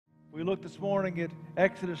We look this morning at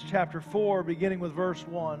Exodus chapter 4, beginning with verse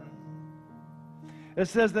 1. It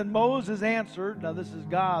says, Then Moses answered, now this is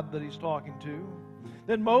God that he's talking to.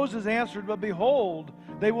 Then Moses answered, But behold,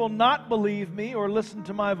 they will not believe me or listen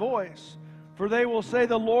to my voice, for they will say,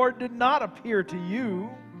 The Lord did not appear to you.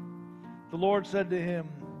 The Lord said to him,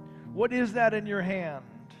 What is that in your hand?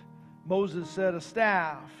 Moses said, A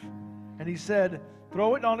staff. And he said,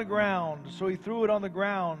 Throw it on the ground. So he threw it on the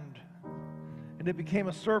ground, and it became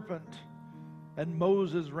a serpent, and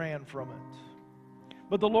Moses ran from it.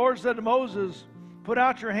 But the Lord said to Moses, Put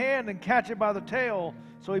out your hand and catch it by the tail.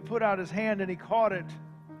 So he put out his hand and he caught it,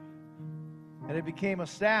 and it became a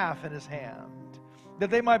staff in his hand, that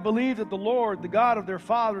they might believe that the Lord, the God of their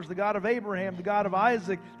fathers, the God of Abraham, the God of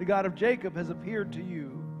Isaac, the God of Jacob, has appeared to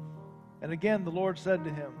you. And again the Lord said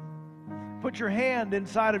to him, Put your hand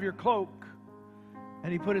inside of your cloak.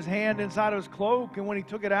 And he put his hand inside of his cloak, and when he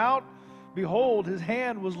took it out, behold, his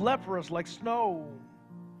hand was leprous like snow.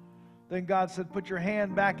 Then God said, Put your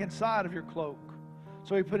hand back inside of your cloak.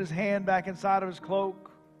 So he put his hand back inside of his cloak,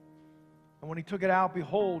 and when he took it out,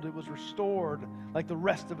 behold, it was restored like the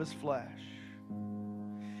rest of his flesh.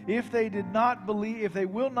 If they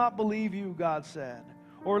will not believe you, God said,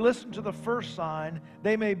 or listen to the first sign,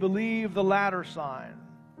 they may believe the latter sign.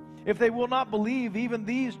 If they will not believe even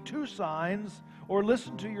these two signs, or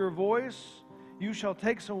listen to your voice, you shall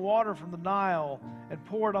take some water from the Nile and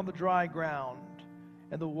pour it on the dry ground.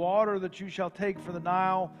 And the water that you shall take from the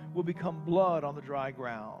Nile will become blood on the dry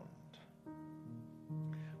ground.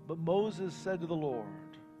 But Moses said to the Lord,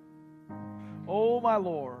 O my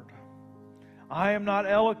Lord, I am not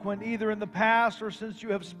eloquent either in the past or since you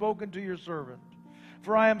have spoken to your servant,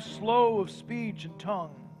 for I am slow of speech and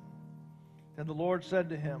tongue. Then the Lord said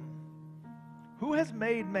to him, Who has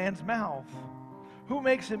made man's mouth? Who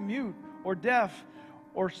makes him mute or deaf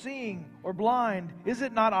or seeing or blind? Is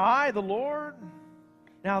it not I, the Lord?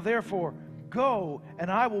 Now therefore, go, and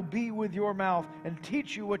I will be with your mouth and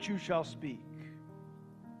teach you what you shall speak.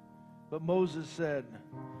 But Moses said,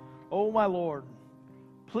 O my Lord,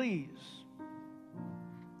 please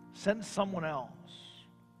send someone else.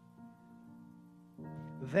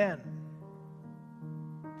 Then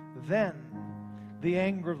the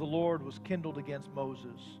anger of the Lord was kindled against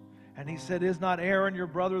Moses. And he said, Is not Aaron your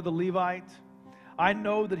brother the Levite? I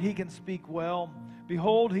know that he can speak well.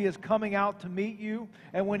 Behold, he is coming out to meet you,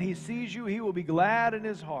 and when he sees you, he will be glad in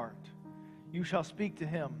his heart. You shall speak to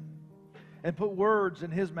him and put words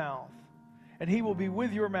in his mouth, and he will be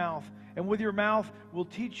with your mouth, and with your mouth will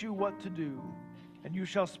teach you what to do. And you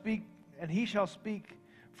shall speak, and he shall speak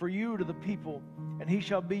for you to the people, and he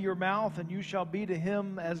shall be your mouth, and you shall be to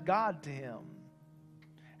him as God to him.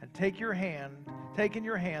 And take in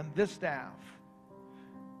your hand this staff,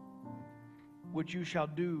 which you shall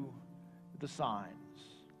do the signs.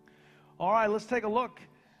 All right, let's take a look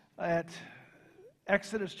at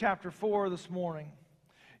Exodus chapter 4 this morning.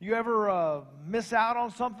 You ever miss out on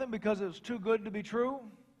something because it was too good to be true?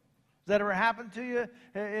 Has that ever happened to you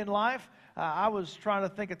in life? I was trying to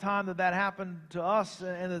think a time that happened to us,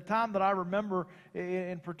 and the time that I remember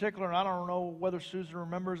in particular, and I don't know whether Susan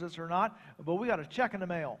remembers this or not, but we got a check in the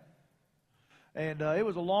mail. And it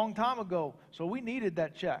was a long time ago, so we needed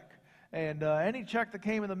that check. And any check that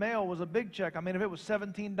came in the mail was a big check. I mean, if it was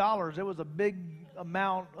 $17, it was a big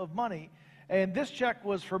amount of money. And this check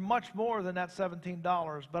was for much more than that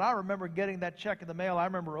 $17. But I remember getting that check in the mail. I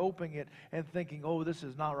remember opening it and thinking, oh, this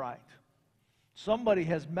is not right. Somebody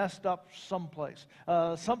has messed up someplace.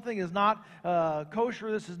 Something is not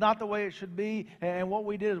kosher. This is not the way it should be. And what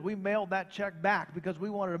we did is we mailed that check back because we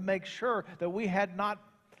wanted to make sure that we had not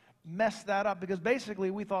messed that up, because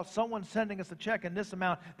basically we thought someone sending us a check in this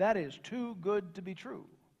amount, that is too good to be true.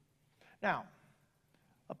 Now,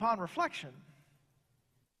 upon reflection,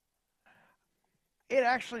 it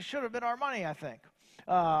actually should have been our money, I think.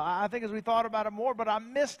 I think as we thought about it more, but I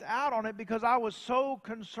missed out on it because I was so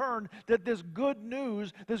concerned that this good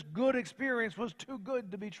news, this good experience was too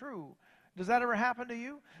good to be true. Does that ever happen to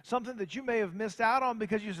you? Something that you may have missed out on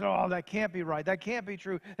because you said, oh, that can't be right. That can't be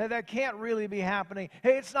true. That can't really be happening.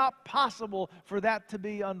 Hey, it's not possible for that to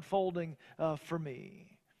be unfolding for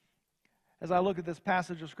me. As I look at this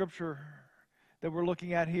passage of Scripture that we're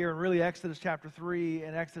looking at here, and really Exodus chapter 3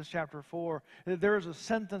 and Exodus chapter 4, there is a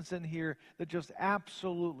sentence in here that just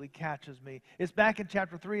absolutely catches me. It's back in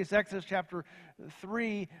chapter 3. It's Exodus chapter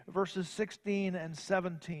 3, verses 16 and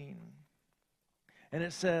 17. And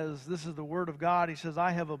it says, this is the word of God. He says,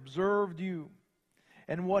 I have observed you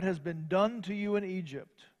and what has been done to you in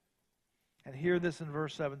Egypt. And hear this in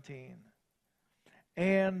verse 17.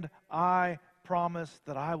 And I promise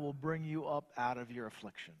that I will bring you up out of your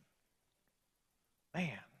affliction.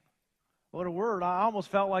 Man, What a word. I almost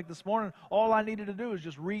felt like this morning all I needed to do is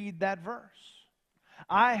just read that verse.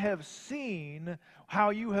 I have seen how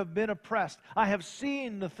you have been oppressed. I have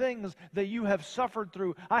seen the things that you have suffered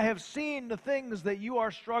through. I have seen the things that you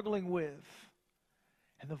are struggling with.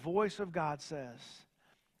 And the voice of God says,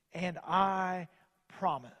 and I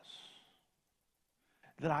promise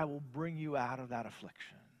that I will bring you out of that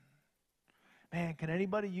affliction. Man, can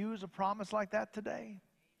anybody use a promise like that today?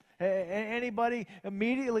 Anybody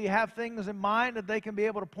immediately have things in mind that they can be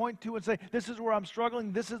able to point to and say, this is where I'm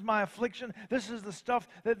struggling, this is my affliction, this is the stuff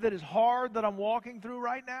that is hard that I'm walking through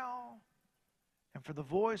right now? And for the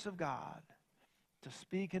voice of God to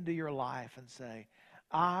speak into your life and say,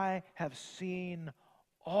 I have seen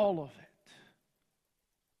all of it,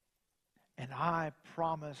 and I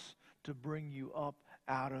promise to bring you up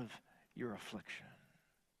out of your affliction.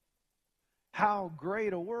 How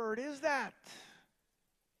great a word is that?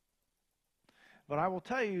 But I will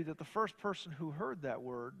tell you that the first person who heard that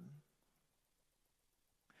word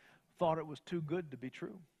thought it was too good to be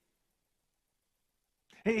true.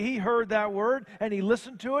 He heard that word, and he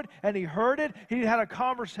listened to it, and he heard it. He had a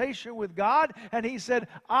conversation with God, and he said,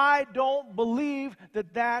 I don't believe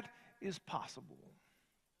that that is possible.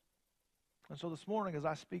 And so this morning, as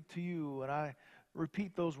I speak to you, and I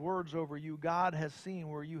repeat those words over you, God has seen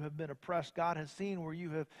where you have been oppressed. God has seen where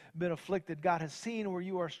you have been afflicted. God has seen where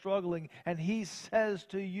you are struggling. And He says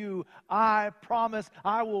to you, I promise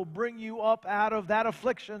I will bring you up out of that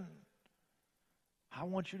affliction. I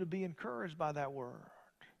want you to be encouraged by that word.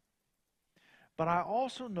 But I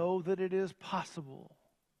also know that it is possible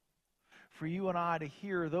for you and I to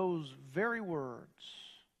hear those very words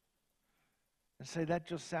and say, that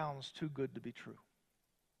just sounds too good to be true.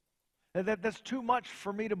 That's too much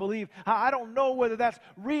for me to believe. I don't know whether that's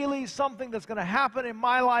really something that's going to happen in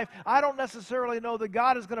my life. I don't necessarily know that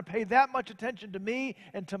God is going to pay that much attention to me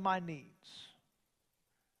and to my needs.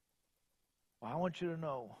 Well, I want you to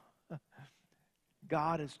know,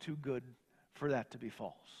 God is too good for that to be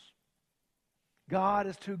false. God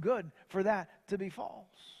is too good for that to be false.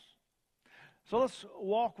 So let's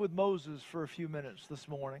walk with Moses for a few minutes this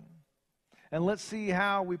morning. And let's see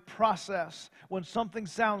how we process when something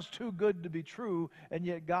sounds too good to be true, and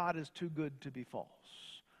yet God is too good to be false.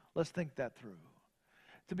 Let's think that through.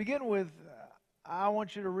 To begin with, I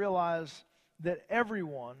want you to realize that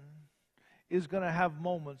everyone is going to have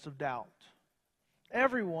moments of doubt.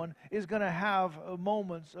 Everyone is going to have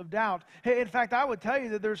moments of doubt. Hey, in fact, I would tell you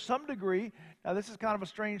that there's some degree, now this is kind of a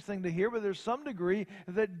strange thing to hear, but there's some degree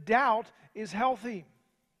that doubt is healthy.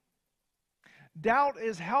 Doubt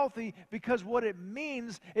is healthy because what it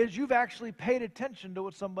means is you've actually paid attention to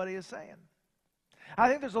what somebody is saying. I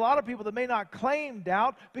think there's a lot of people that may not claim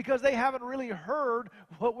doubt because they haven't really heard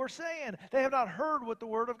what we're saying. They have not heard what the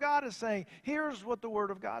Word of God is saying. Here's what the Word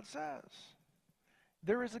of God says.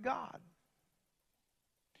 There is a God.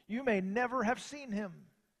 You may never have seen Him,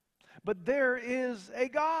 but there is a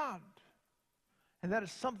God. And that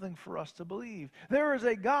is something for us to believe. There is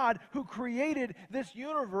a God who created this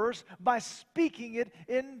universe by speaking it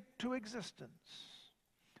into existence.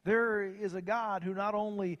 There is a God who not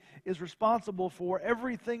only is responsible for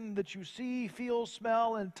everything that you see, feel,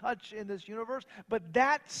 smell, and touch in this universe, but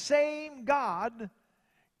that same God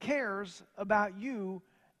cares about you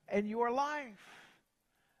and your life.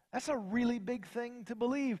 That's a really big thing to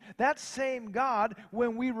believe. That same God,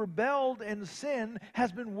 when we rebelled and sinned,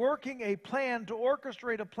 has been working a plan to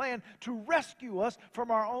orchestrate a plan to rescue us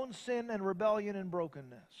from our own sin and rebellion and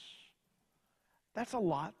brokenness. That's a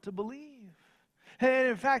lot to believe. And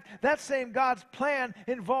in fact, that same God's plan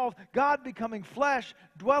involved God becoming flesh,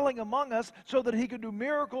 dwelling among us so that He could do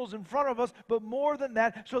miracles in front of us, but more than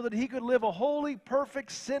that, so that He could live a holy,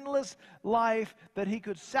 perfect, sinless life that He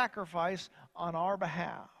could sacrifice on our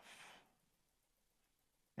behalf.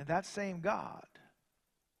 And that same God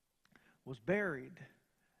was buried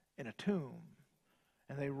in a tomb,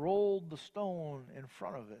 and they rolled the stone in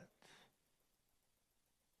front of it.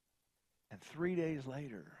 And 3 days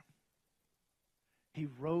later, He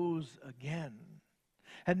rose again,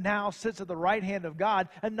 and now sits at the right hand of God.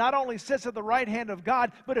 And not only sits at the right hand of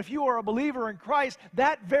God, but if you are a believer in Christ,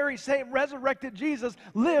 that very same resurrected Jesus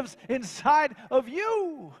lives inside of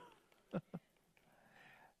you.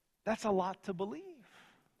 That's a lot to believe.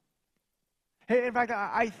 In fact,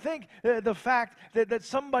 I think the fact that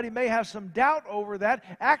somebody may have some doubt over that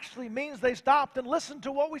actually means they stopped and listened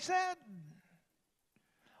to what we said.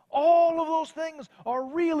 All of those things are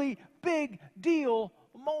really big deal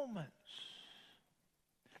moments.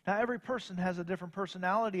 Now, every person has a different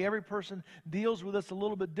personality. Every person deals with this a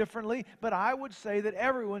little bit differently. But I would say that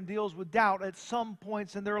everyone deals with doubt at some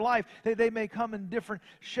points in their life. They may come in different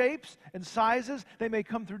shapes and sizes. They may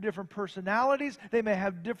come through different personalities. They may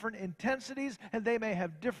have different intensities. And they may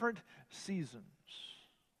have different seasons.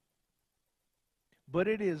 But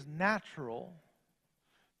it is natural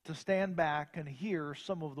to stand back and hear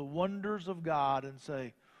some of the wonders of God and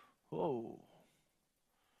say, whoa.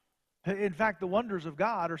 In fact, the wonders of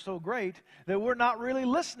God are so great that we're not really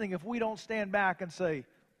listening if we don't stand back and say,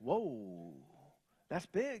 whoa, that's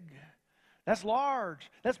big. That's large.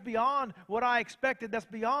 That's beyond what I expected. That's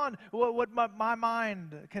beyond what my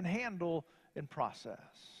mind can handle and process.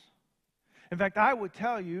 In fact, I would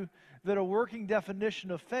tell you that a working definition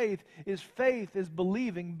of faith is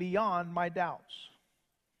believing beyond my doubts.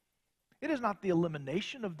 It is not the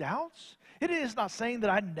elimination of doubts. It is not saying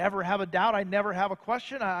that I never have a doubt, I never have a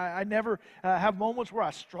question, I never have moments where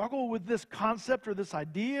I struggle with this concept or this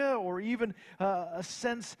idea or even a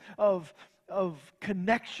sense of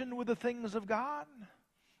connection with the things of God.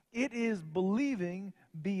 It is believing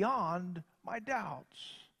beyond my doubts.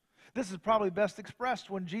 This is probably best expressed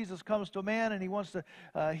when Jesus comes to a man and he wants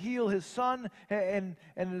to heal his son, and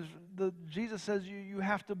Jesus says, you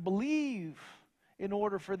have to believe in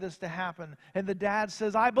order for this to happen. And the dad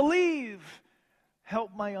says, I believe,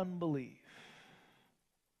 help my unbelief.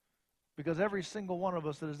 Because every single one of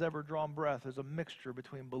us that has ever drawn breath is a mixture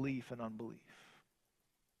between belief and unbelief.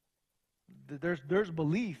 There's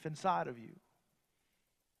belief inside of you,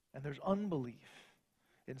 and there's unbelief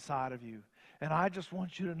inside of you. And I just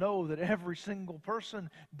want you to know that every single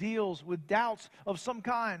person deals with doubts of some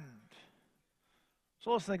kind.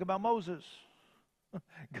 So let's think about Moses.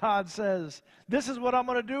 God says, this is what I'm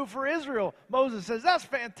going to do for Israel. Moses says, that's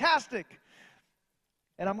fantastic.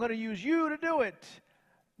 And I'm going to use you to do it.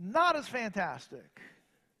 Not as fantastic.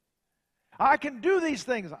 I can do these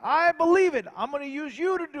things. I believe it. I'm going to use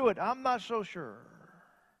you to do it. I'm not so sure.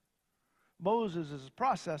 Moses is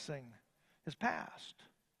processing his past.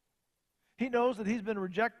 He knows that he's been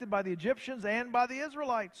rejected by the Egyptians and by the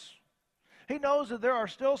Israelites. He knows that there are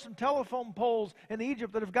still some telephone poles in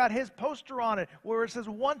Egypt that have got his poster on it where it says,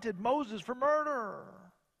 wanted Moses for murder.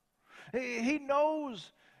 He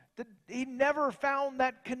knows that he never found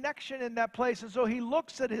that connection in that place. And so he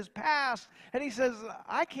looks at his past and he says,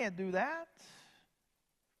 I can't do that.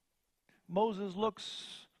 Moses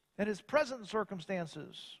looks at his present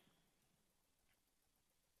circumstances.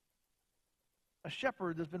 A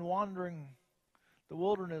shepherd that's been wandering the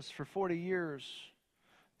wilderness for 40 years,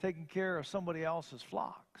 taking care of somebody else's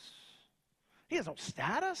flocks. He has no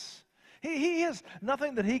status. He has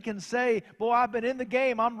nothing that he can say, boy, I've been in the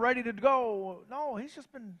game, I'm ready to go. No, he's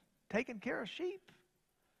just been taking care of sheep.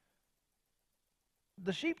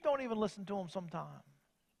 The sheep don't even listen to him sometimes.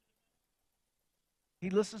 He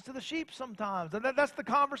listens to the sheep sometimes. And that's the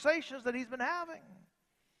conversations that he's been having.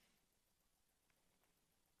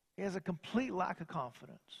 He has a complete lack of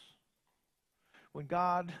confidence. When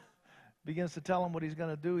God begins to tell him what he's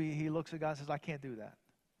going to do, he looks at God and says, I can't do that.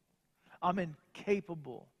 I'm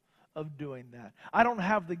incapable of doing that. I don't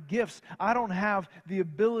have the gifts. I don't have the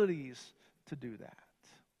abilities to do that.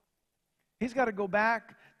 He's got to go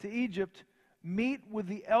back to Egypt, meet with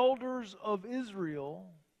the elders of Israel,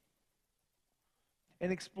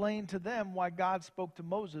 and explain to them why God spoke to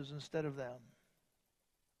Moses instead of them.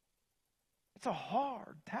 It's a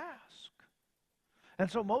hard task.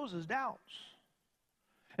 And so Moses doubts.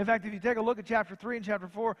 In fact, if you take a look at chapter 3 and chapter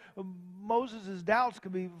 4, Moses' doubts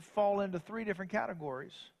can fall into three different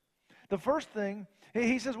categories. The first thing,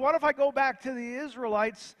 he says, what if I go back to the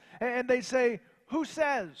Israelites and they say, who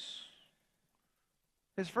says?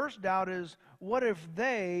 His first doubt is, what if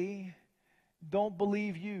they don't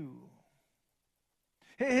believe you?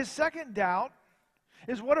 His second doubt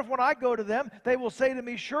is, what if when I go to them, they will say to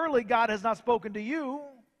me, surely God has not spoken to you?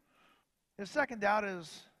 His second doubt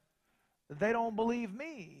is, they don't believe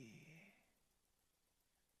me.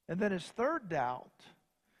 And then his third doubt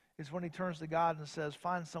is when he turns to God and says,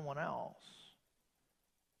 find someone else.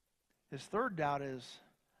 His third doubt is,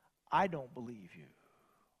 I don't believe you.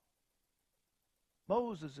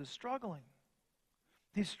 Moses is struggling.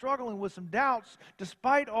 He's struggling with some doubts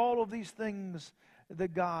despite all of these things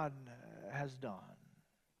that God has done.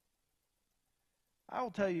 I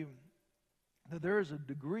will tell you that there is a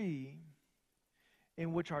degree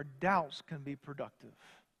in which our doubts can be productive.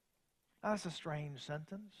 Now, that's a strange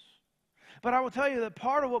sentence. But I will tell you that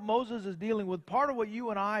part of what Moses is dealing with, part of what you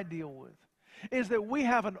and I deal with, is that we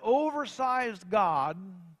have an oversized God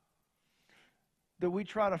that we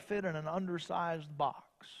try to fit in an undersized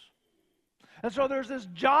box. And so there's this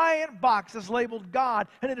giant box that's labeled God,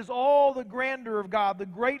 and it is all the grandeur of God, the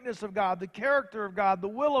greatness of God, the character of God, the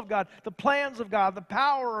will of God, the plans of God, the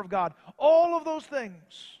power of God, all of those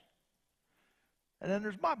things. And then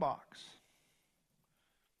there's my box,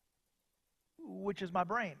 which is my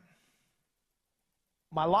brain,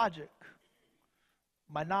 my logic,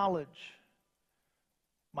 my knowledge,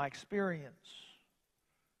 my experience,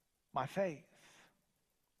 my faith.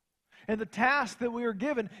 And the task that we are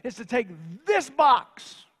given is to take this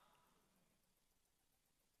box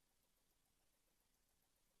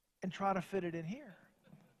and try to fit it in here.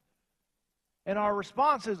 And our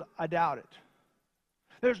response is, I doubt it.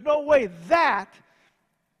 There's no way that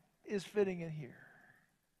is fitting in here.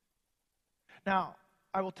 Now,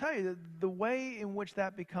 I will tell you that the way in which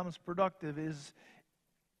that becomes productive is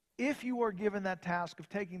if you are given that task of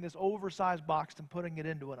taking this oversized box and putting it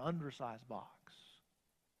into an undersized box.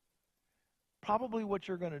 Probably what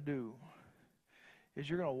you're going to do is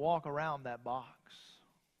you're going to walk around that box,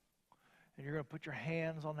 and you're going to put your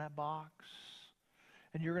hands on that box,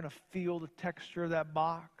 and you're going to feel the texture of that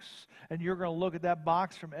box, and you're going to look at that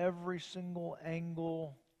box from every single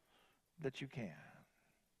angle that you can.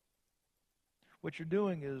 What you're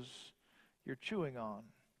doing is you're chewing on,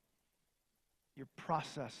 you're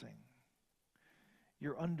processing,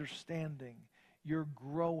 you're understanding, you're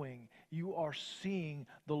growing, you are seeing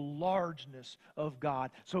the largeness of God.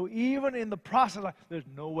 So even in the process, like, there's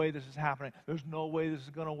no way this is happening. There's no way this is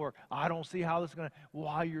going to work. I don't see how this is going to.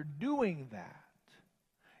 While you're doing that,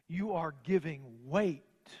 you are giving weight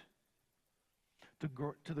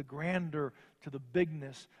to the grandeur, to the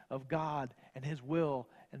bigness of God and His will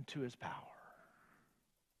and to His power.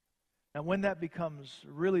 Now, when that becomes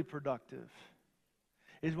really productive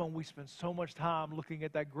is when we spend so much time looking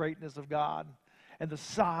at that greatness of God and the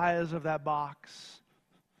size of that box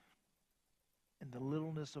and the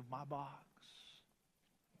littleness of my box.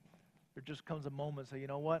 There just comes a moment and say, you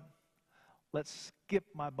know what? Let's skip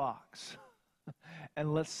my box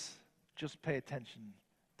and let's just pay attention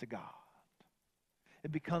to God.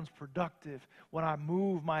 It becomes productive when I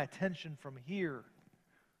move my attention from here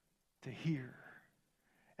to here.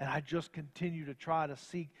 And I just continue to try to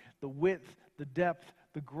seek the width, the depth,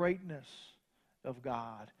 the greatness of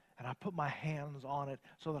God. And I put my hands on it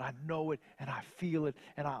so that I know it and I feel it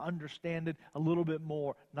and I understand it a little bit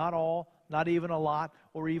more. Not all, not even a lot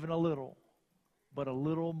or even a little, but a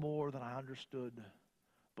little more than I understood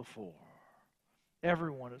before.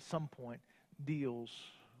 Everyone at some point deals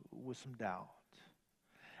with some doubt.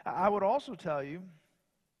 I would also tell you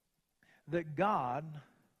that God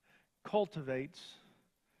cultivates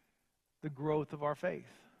the growth of our faith.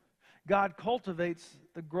 God cultivates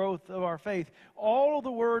the growth of our faith. All of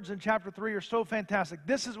the words in chapter 3 are so fantastic.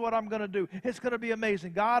 This is what I'm going to do. It's going to be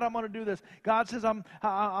amazing. God, I'm going to do this. God says, I'm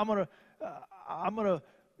going to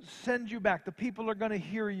send you back. The people are going to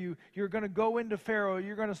hear you. You're going to go into Pharaoh.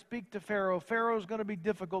 You're going to speak to Pharaoh. Pharaoh's going to be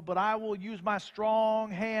difficult, but I will use my strong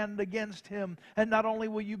hand against him. And not only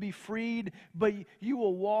will you be freed, but you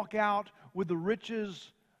will walk out with the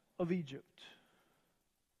riches of Egypt.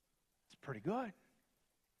 It's pretty good.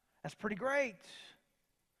 That's pretty great.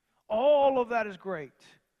 All of that is great.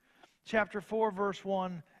 Chapter 4, verse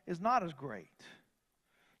 1 is not as great.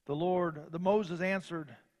 The Moses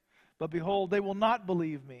answered, but behold, they will not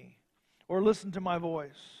believe me or listen to my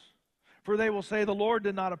voice, for they will say, the Lord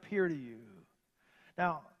did not appear to you.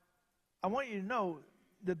 Now, I want you to know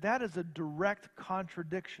that that is a direct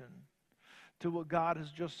contradiction to what God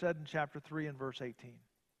has just said in chapter 3 and verse 18.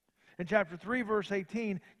 In chapter 3, verse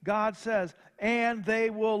 18, God says, and they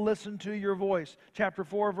will listen to your voice. Chapter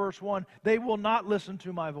 4, verse 1, they will not listen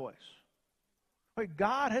to my voice. Wait,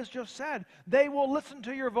 God has just said, they will listen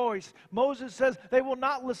to your voice. Moses says, they will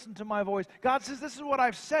not listen to my voice. God says, this is what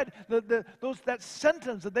I've said. That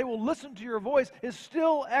sentence, that they will listen to your voice, is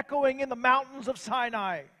still echoing in the mountains of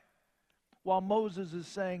Sinai, while Moses is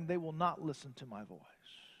saying, they will not listen to my voice.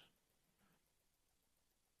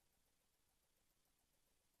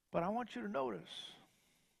 But I want you to notice.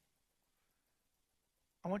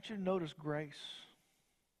 I want you to notice grace.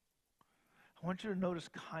 I want you to notice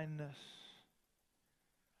kindness.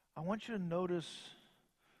 I want you to notice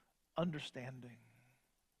understanding.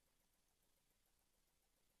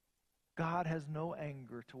 God has no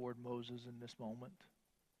anger toward Moses in this moment.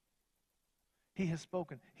 He has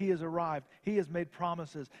spoken. He has arrived. He has made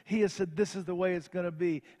promises. He has said, this is the way it's going to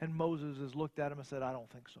be. And Moses has looked at him and said, I don't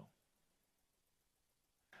think so.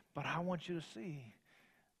 But I want you to see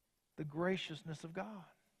the graciousness of God.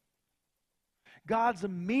 God's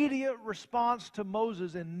immediate response to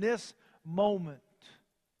Moses in this moment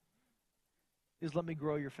is, let me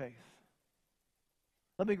grow your faith.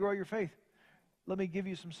 Let me grow your faith. let me give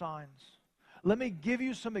you some signs. Let me give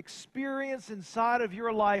you some experience inside of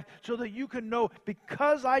your life so that you can know,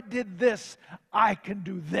 because I did this, I can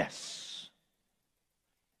do this.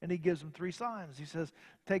 And he gives them 3 signs. He says,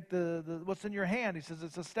 take the what's in your hand. He says,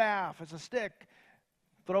 it's a staff, it's a stick.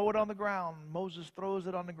 Throw it on the ground. Moses throws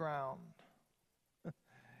it on the ground.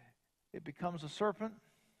 It becomes a serpent.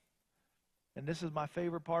 And this is my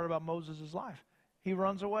favorite part about Moses' life. He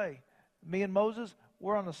runs away. Me and Moses,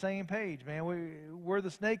 we're on the same page, man. Where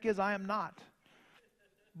the snake is, I am not.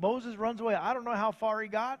 Moses runs away. I don't know how far he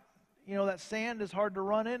got. You know, that sand is hard to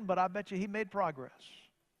run in, but I bet you he made progress.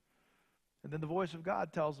 And then the voice of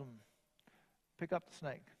God tells him, pick up the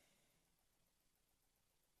snake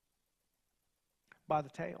by the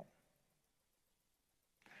tail.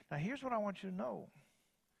 Now here's what I want you to know.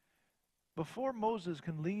 Before Moses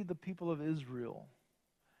can lead the people of Israel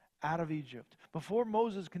out of Egypt, before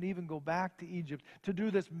Moses can even go back to Egypt to do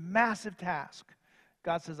this massive task,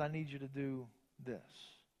 God says, I need you to do this.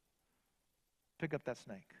 Pick up that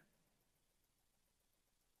snake.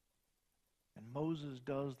 And Moses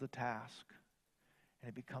does the task, and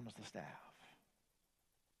it becomes the staff.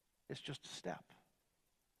 It's just a step.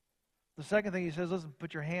 The second thing he says, listen,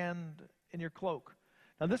 put your hand in your cloak.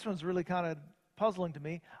 Now this one's really kind of puzzling to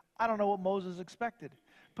me. I don't know what Moses expected.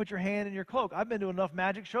 Put your hand in your cloak. I've been to enough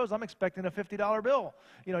magic shows. I'm expecting a $50 bill.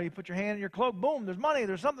 You know, you put your hand in your cloak, boom, there's money,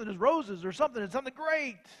 there's something, there's roses, there's something, it's something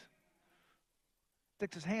great.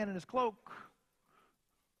 Sticks his hand in his cloak.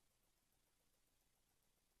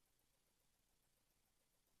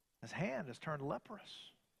 His hand is turned leprous.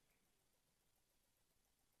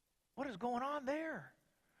 What is going on there?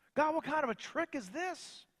 God, what kind of a trick is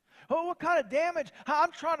this? Oh, what kind of damage?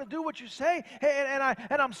 I'm trying to do what you say,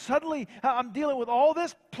 and I'm suddenly I'm dealing with all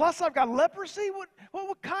this. Plus, I've got leprosy.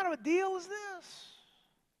 What kind of a deal is this?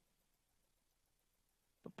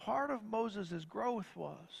 The part of Moses' growth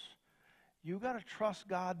was you got to trust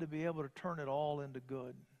God to be able to turn it all into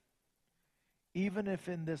good, even if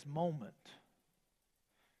in this moment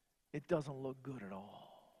it doesn't look good at all.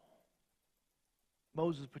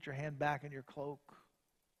 Moses, put your hand back in your cloak.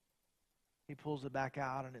 He pulls it back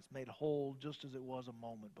out, and it's made whole just as it was a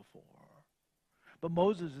moment before. But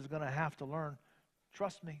Moses is going to have to learn,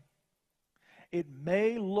 trust me. It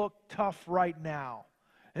may look tough right now.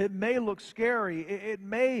 It may look scary. It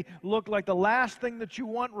may look like the last thing that you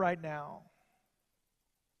want right now.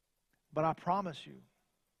 But I promise you,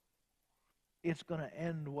 it's going to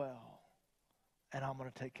end well, and I'm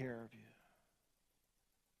going to take care of you.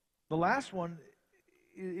 The last one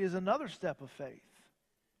is another step of faith.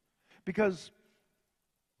 Because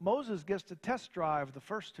Moses gets to test drive the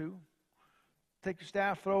first 2. Take your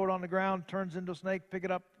staff, throw it on the ground, turns into a snake, pick it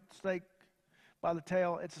up, snake by the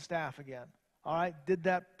tail, it's a staff again. All right, did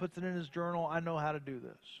that, puts it in his journal, I know how to do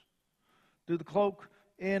this. Do the cloak,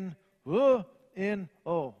 in, oh,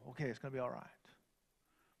 okay, it's going to be all right.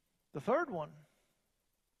 The third one,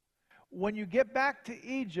 when you get back to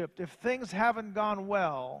Egypt, if things haven't gone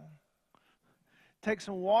well, take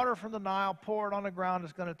some water from the Nile, pour it on the ground,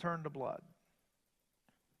 it's going to turn to blood.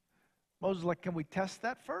 Moses is like, can we test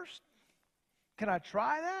that first? Can I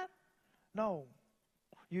try that? No.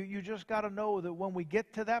 You just got to know that when we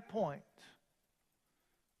get to that point,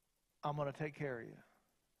 I'm going to take care of you.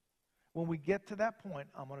 When we get to that point,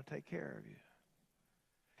 I'm going to take care of you.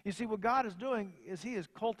 You see, what God is doing is He is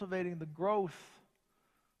cultivating the growth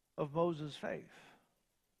of Moses' faith.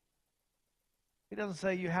 He doesn't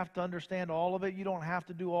say you have to understand all of it. You don't have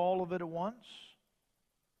to do all of it at once.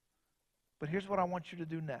 But here's what I want you to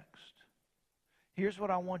do next. Here's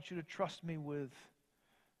what I want you to trust me with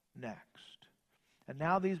next. And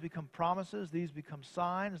now these become promises. These become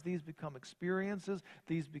signs. These become experiences.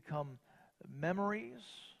 These become memories.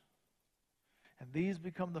 And these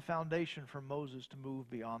become the foundation for Moses to move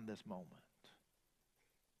beyond this moment.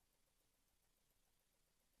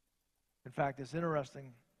 In fact, it's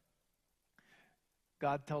interesting.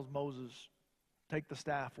 God tells Moses, take the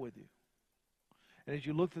staff with you. And as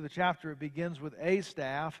you look through the chapter, it begins with a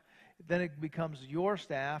staff, then it becomes your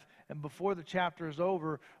staff, and before the chapter is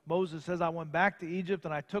over, Moses says, I went back to Egypt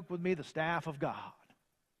and I took with me the staff of God.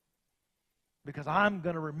 Because I'm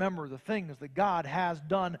going to remember the things that God has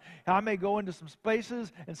done. I may go into some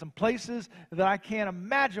spaces and some places that I can't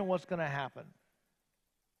imagine what's going to happen.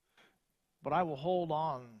 But I will hold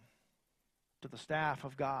on to the staff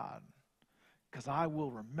of God, because I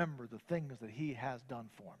will remember the things that He has done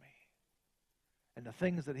for me and the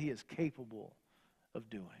things that He is capable of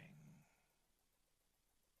doing.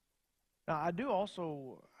 Now, I do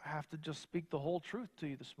also have to just speak the whole truth to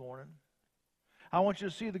you this morning. I want you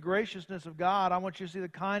to see the graciousness of God. I want you to see the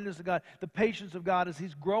kindness of God, the patience of God as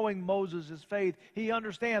he's growing Moses' faith. He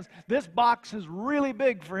understands this box is really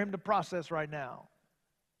big for him to process right now.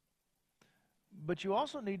 But you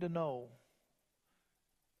also need to know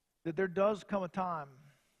that there does come a time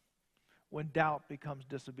when doubt becomes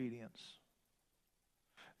disobedience.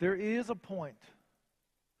 There is a point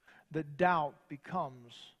that doubt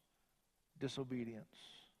becomes disobedience.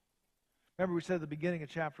 Remember, we said at the beginning of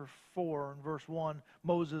chapter 4 and verse 1,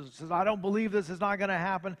 Moses says, I don't believe this is not going to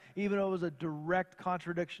happen, even though it was a direct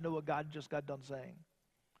contradiction to what God just got done saying.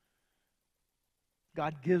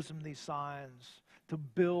 God gives him these signs to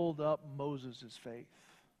build up Moses' faith.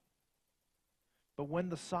 But when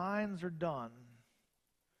the signs are done,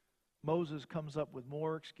 Moses comes up with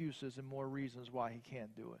more excuses and more reasons why he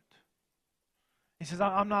can't do it. He says,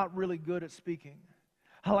 I'm not really good at speaking.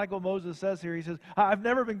 I like what Moses says here. He says, I've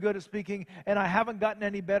never been good at speaking, and I haven't gotten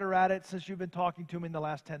any better at it since you've been talking to me in the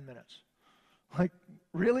last 10 minutes. Like,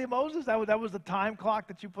 really, Moses? That was the time clock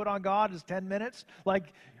that you put on God, is 10 minutes?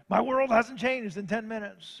 Like, my world hasn't changed in 10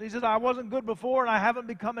 minutes. He says, I wasn't good before, and I haven't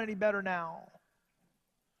become any better now.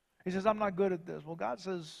 He says, I'm not good at this. Well, God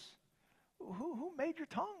says, who made your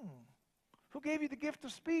tongue? Who gave you the gift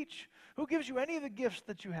of speech? Who gives you any of the gifts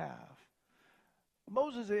that you have?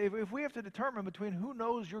 Moses, if we have to determine between who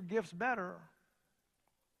knows your gifts better,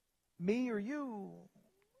 me or you,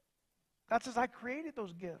 God says, I created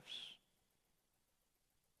those gifts.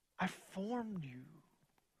 I formed you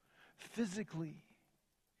physically,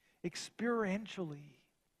 experientially.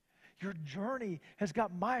 Your journey has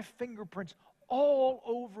got my fingerprints all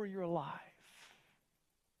over your life.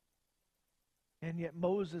 And yet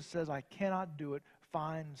Moses says, I cannot do it.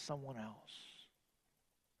 Find someone else.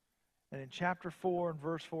 And in chapter 4 and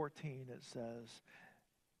verse 14 it says,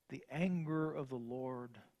 the anger of the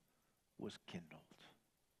Lord was kindled.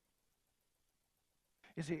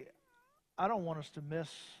 You see, I don't want us to miss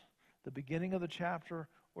the beginning of the chapter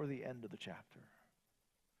or the end of the chapter.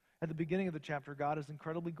 At the beginning of the chapter, God is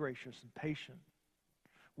incredibly gracious and patient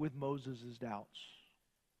with Moses' doubts.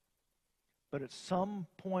 But at some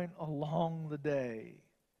point along the day,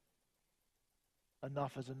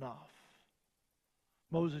 enough is enough.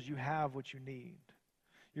 Moses, you have what you need.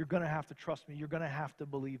 You're going to have to trust me. You're going to have to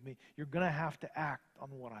believe me. You're going to have to act on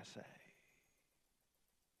what I say.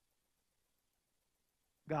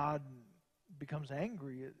 God becomes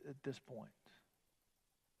angry at this point.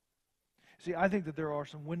 See, I think that there are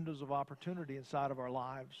some windows of opportunity inside of our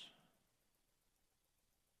lives.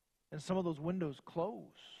 And some of those windows close.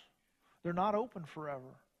 They're not open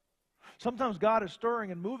forever. Sometimes God is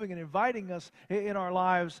stirring and moving and inviting us in our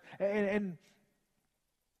lives, and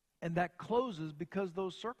that closes because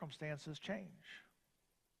those circumstances change.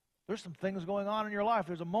 There's some things going on in your life.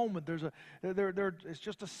 There's a moment. It's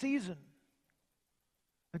just a season.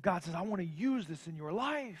 That God says, I want to use this in your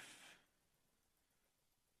life.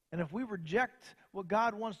 And if we reject what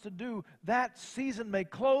God wants to do, that season may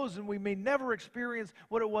close and we may never experience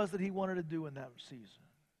what it was that He wanted to do in that season.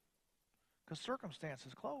 Because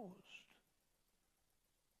circumstances closed.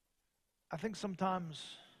 I think sometimes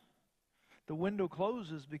the window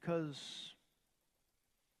closes because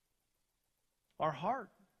our heart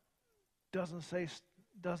does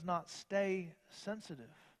not stay sensitive.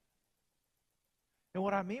 And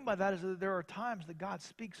what I mean by that is that there are times that God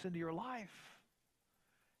speaks into your life.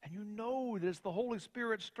 And you know that it's the Holy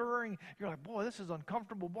Spirit stirring. You're like, boy, this is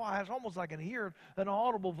uncomfortable. Boy, it's almost like I can hear an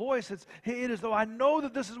audible voice. It is though I know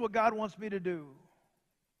that this is what God wants me to do.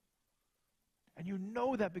 And you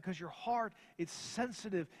know that because your heart is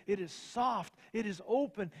sensitive. It is soft. It is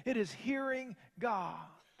open. It is hearing God.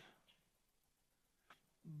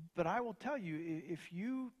 But I will tell you, if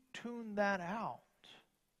you tune that out,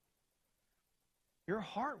 your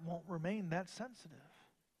heart won't remain that sensitive.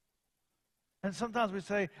 And sometimes we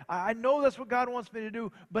say, I know that's what God wants me to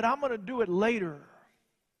do, but I'm going to do it later.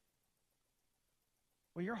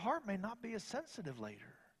 Well, your heart may not be as sensitive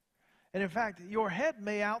later. And in fact, your head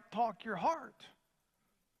may out-talk your heart.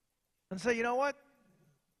 And say, you know what?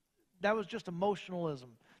 That was just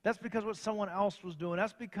emotionalism. That's because what someone else was doing.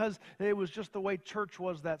 That's because it was just the way church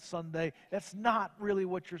was that Sunday. That's not really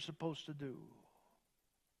what you're supposed to do.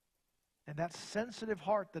 And that sensitive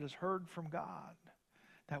heart that has heard from God,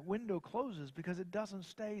 that window closes because it doesn't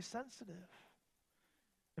stay sensitive.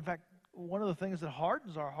 In fact, one of the things that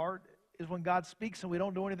hardens our heart is when God speaks and we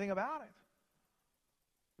don't do anything about it.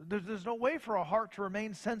 There's no way for our heart to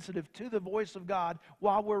remain sensitive to the voice of God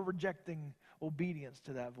while we're rejecting obedience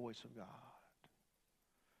to that voice of God.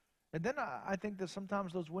 And then I think that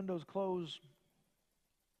sometimes those windows close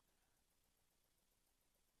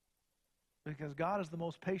because God is the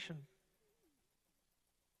most patient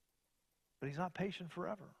But He's not patient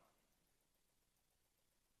forever.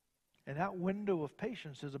 And that window of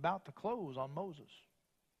patience is about to close on Moses.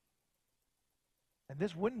 And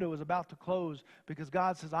this window is about to close because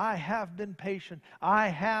God says, I have been patient. I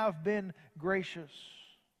have been gracious.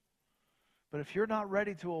 But if you're not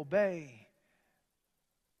ready to obey,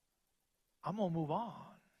 I'm going to move on.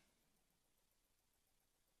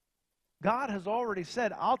 God has already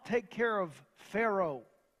said, I'll take care of Pharaoh.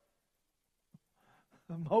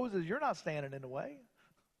 Moses, you're not standing in the way.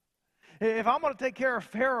 If I'm going to take care of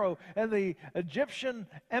Pharaoh and the Egyptian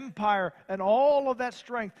empire and all of that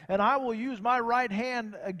strength, and I will use my right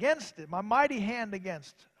hand against it, my mighty hand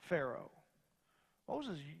against Pharaoh.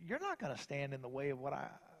 Moses, you're not going to stand in the way of what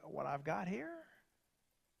I've got here.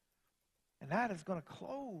 And that is going to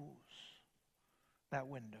close that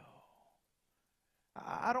window.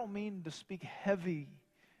 I don't mean to speak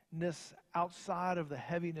heaviness outside of the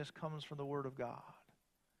heaviness comes from the Word of God.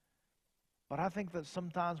 But I think that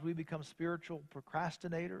sometimes we become spiritual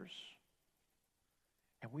procrastinators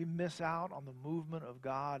and we miss out on the movement of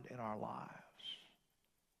God in our lives.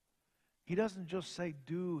 He doesn't just say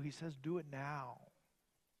do, He says do it now.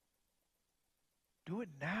 Do it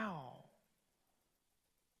now.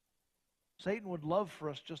 Satan would love for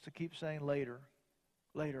us just to keep saying later.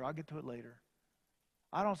 Later, I'll get to it later.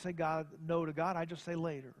 I don't say no to God, I just say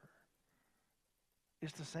later.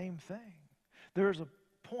 It's the same thing. There is a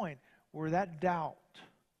point where that doubt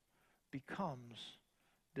becomes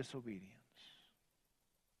disobedience.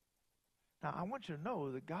 Now, I want you to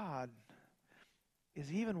know that God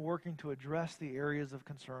is even working to address the areas of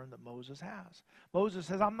concern that Moses has. Moses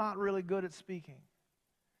says, I'm not really good at speaking.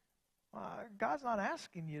 God's not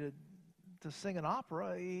asking you to sing an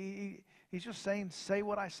opera. He's just saying, say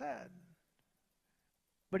what I said.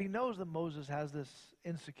 But He knows that Moses has this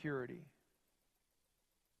insecurity.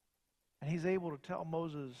 And He's able to tell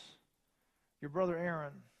Moses, your brother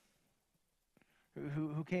Aaron,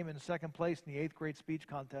 who came in second place in the 8th grade speech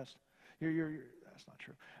contest, that's not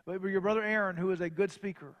true. But your brother Aaron, who is a good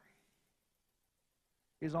speaker,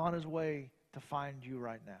 is on his way to find you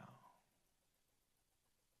right now.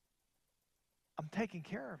 I'm taking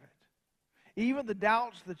care of it. Even the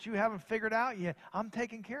doubts that you haven't figured out yet, I'm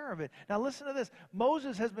taking care of it. Now listen to this.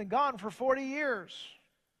 Moses has been gone for 40 years.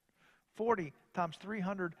 40 times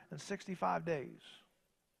 365 days.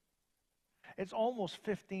 It's almost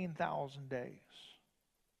 15,000 days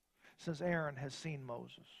since Aaron has seen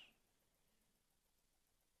Moses.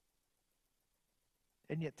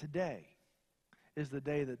 And yet today is the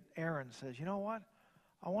day that Aaron says, you know what?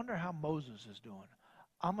 I wonder how Moses is doing.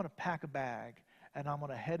 I'm going to pack a bag and I'm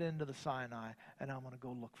going to head into the Sinai and I'm going to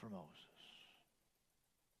go look for Moses.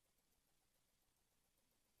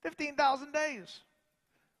 15,000 days.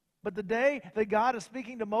 But the day that God is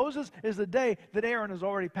speaking to Moses is the day that Aaron has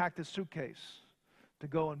already packed his suitcase to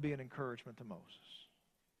go and be an encouragement to Moses.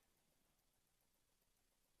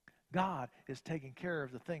 God is taking care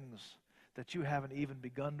of the things that you haven't even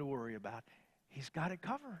begun to worry about. He's got it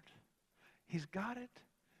covered. He's got it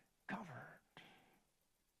covered.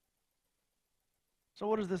 So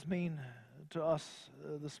what does this mean to us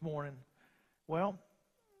this morning? Well,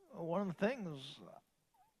 one of the things,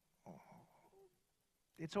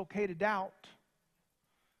 it's okay to doubt,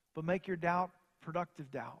 but make your doubt productive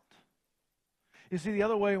doubt. You see, the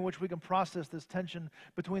other way in which we can process this tension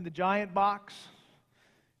between the giant box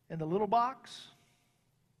and the little box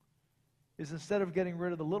is instead of getting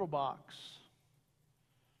rid of the little box,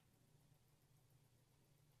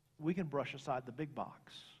 we can brush aside the big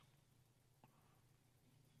box.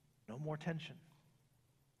 No more tension.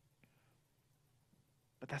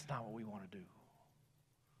 But that's not what we want to do.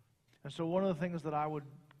 And so one of the things that I would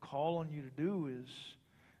call on you to do is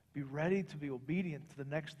be ready to be obedient to the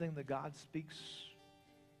next thing that God speaks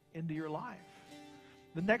into your life.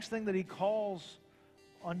 The next thing that He calls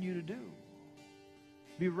on you to do.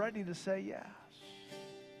 Be ready to say yes.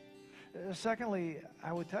 Secondly,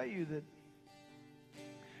 I would tell you that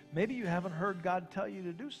maybe you haven't heard God tell you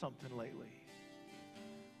to do something lately.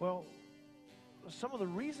 Well, some of the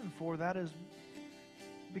reason for that is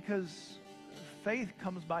because faith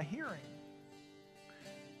comes by hearing.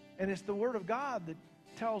 And it's the Word of God that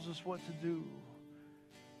tells us what to do.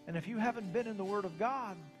 And if you haven't been in the Word of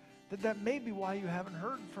God, that may be why you haven't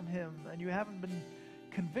heard from Him and you haven't been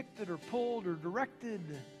convicted or pulled or directed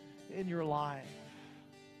in your life.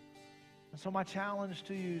 And so my challenge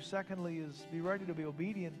to you, secondly, is be ready to be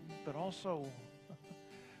obedient, but also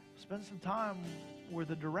spend some time where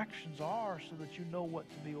the directions are so that you know what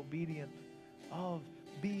to be obedient of.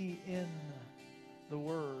 Be in the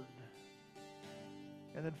Word.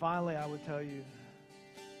 And then finally, I would tell you,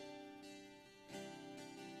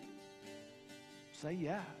 say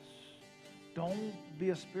yes. Don't be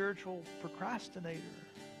a spiritual procrastinator.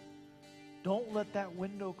 Don't let that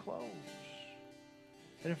window close.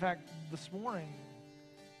 And in fact, this morning,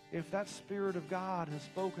 if that Spirit of God has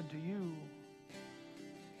spoken to you,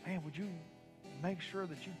 man, would you make sure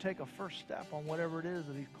that you take a first step on whatever it is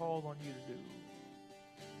that He's called on you to do?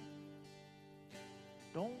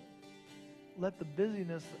 Don't let the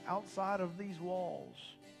busyness outside of these walls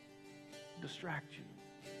distract you.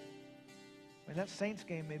 I mean, that Saints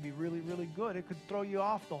game may be really, really good. It could throw you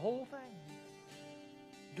off the whole thing.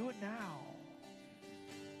 Do it now.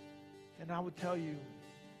 And I would tell you,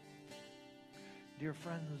 dear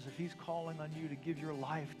friends, if He's calling on you to give your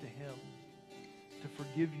life to Him, to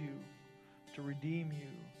forgive you, to redeem you,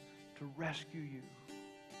 to rescue you,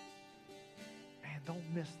 man, don't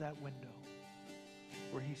miss that window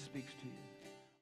where He speaks to you.